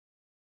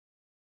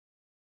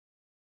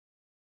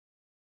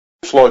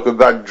It's like a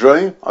bad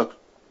dream. I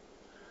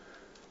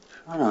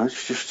don't know,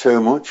 it's just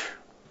too much.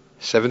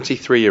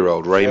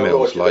 73-year-old Ray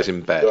Mills lies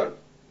in bed,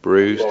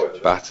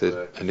 bruised,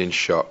 battered and in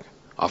shock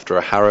after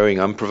a harrowing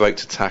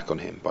unprovoked attack on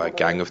him by a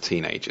gang of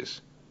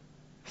teenagers.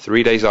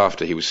 3 days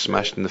after he was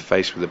smashed in the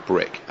face with a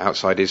brick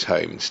outside his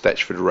home in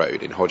Stetchford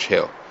Road in Hodge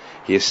Hill,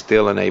 he is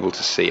still unable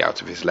to see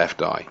out of his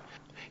left eye.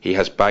 He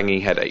has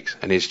banging headaches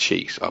and his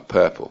cheeks are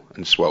purple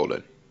and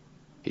swollen.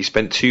 He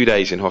spent 2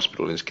 days in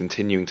hospital and is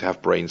continuing to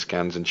have brain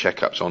scans and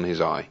checkups on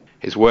his eye.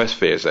 His worst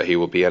fear is that he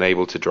will be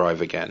unable to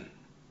drive again.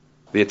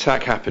 The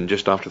attack happened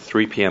just after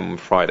 3 p.m. on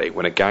Friday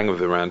when a gang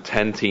of around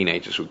 10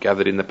 teenagers were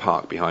gathered in the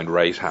park behind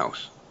Ray's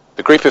house.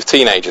 The group of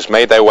teenagers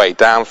made their way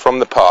down from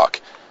the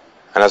park,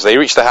 and as they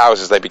reached the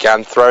houses they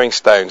began throwing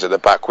stones at the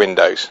back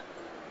windows.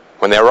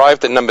 When they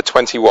arrived at number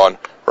 21,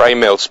 Ray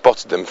Mills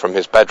spotted them from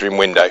his bedroom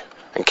window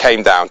and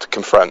came down to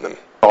confront them.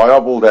 I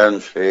hobbled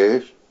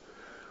downstairs,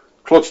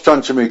 clutched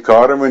onto my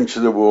car and went to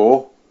the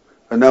wall,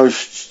 and they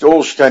was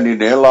all standing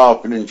there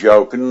laughing and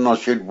joking, and I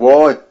said,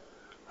 why?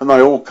 And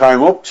they all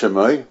came up to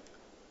me,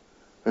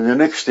 and the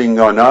next thing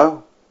I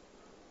know,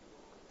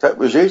 that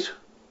was it.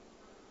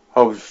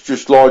 I was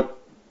just like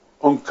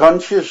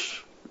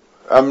unconscious,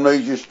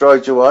 amnesia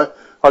straight away.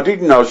 I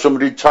didn't know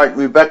somebody'd take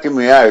me back in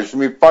my house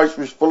and my face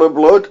was full of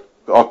blood.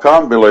 I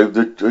can't believe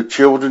that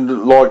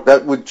children like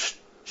that would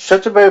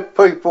set about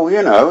people,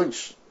 you know.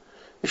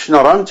 It's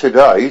not on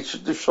today,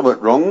 there's something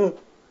wrong.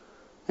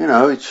 You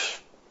know,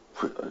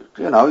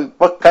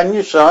 what can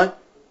you say?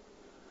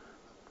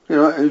 You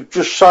know,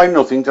 just say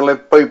nothing to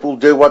let people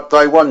do what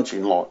they want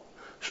in life.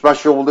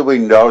 Smash all the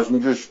windows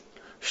and just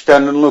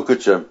stand and look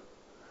at them.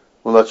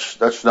 Well,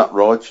 that's not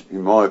right,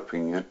 in my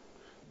opinion.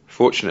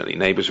 Fortunately,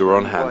 neighbours were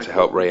on hand to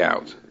help Ray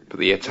out, but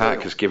the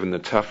attack has given the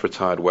tough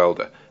retired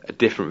welder a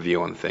different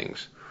view on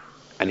things,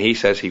 and he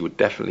says he would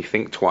definitely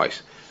think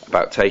twice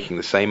about taking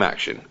the same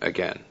action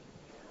again.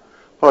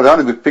 Well, I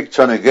don't want to be picked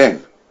on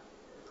again.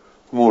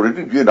 I'm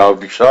already,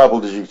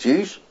 disabled as it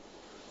is.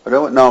 I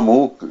don't want no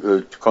more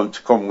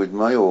to come with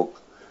me or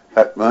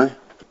at me.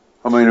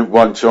 I mean, at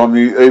one time,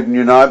 even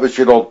your neighbour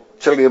said, I'll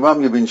tell your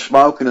mum you've been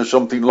smoking or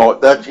something like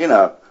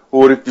that,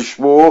 or if you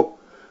swore.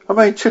 I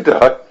mean,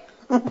 today,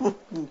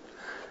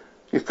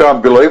 you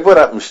can't believe what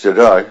happens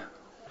today.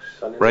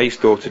 Ray's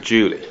daughter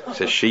Julie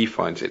says she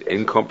finds it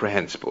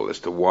incomprehensible as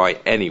to why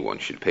anyone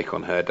should pick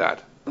on her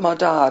dad. My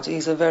dad,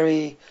 he's a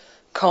very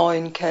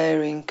kind,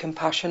 caring,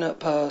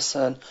 compassionate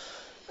person.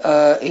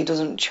 He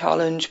doesn't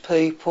challenge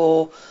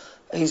people.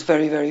 He's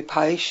very, very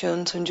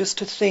patient, and just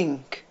to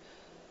think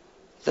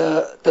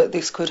that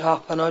this could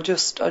happen,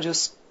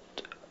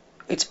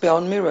 it's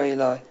beyond me,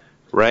 really.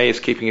 Ray is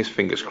keeping his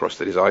fingers crossed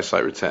that his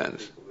eyesight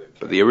returns,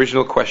 but the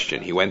original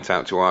question he went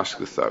out to ask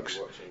the thugs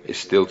is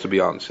still to be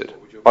answered.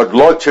 I'd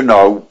like to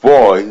know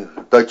why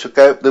they took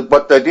out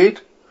what they did,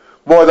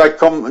 why they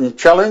come and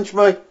challenged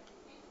me.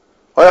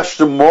 I asked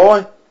them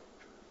why,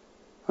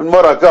 and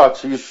what I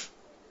got is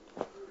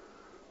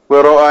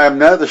where I am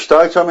now, the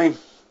state,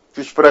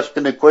 just for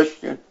asking a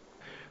question.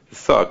 The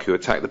thug who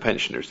attacked the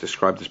pensioner is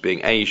described as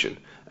being Asian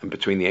and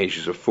between the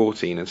ages of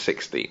 14 and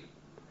 16.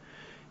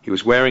 He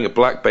was wearing a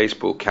black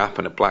baseball cap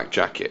and a black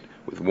jacket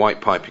with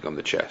white piping on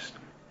the chest.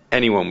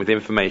 Anyone with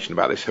information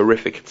about this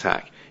horrific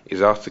attack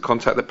is asked to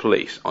contact the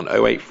police on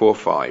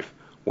 0845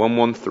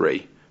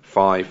 113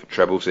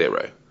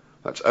 5000.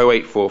 That's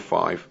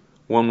 0845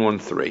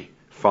 113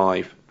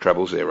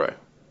 5000.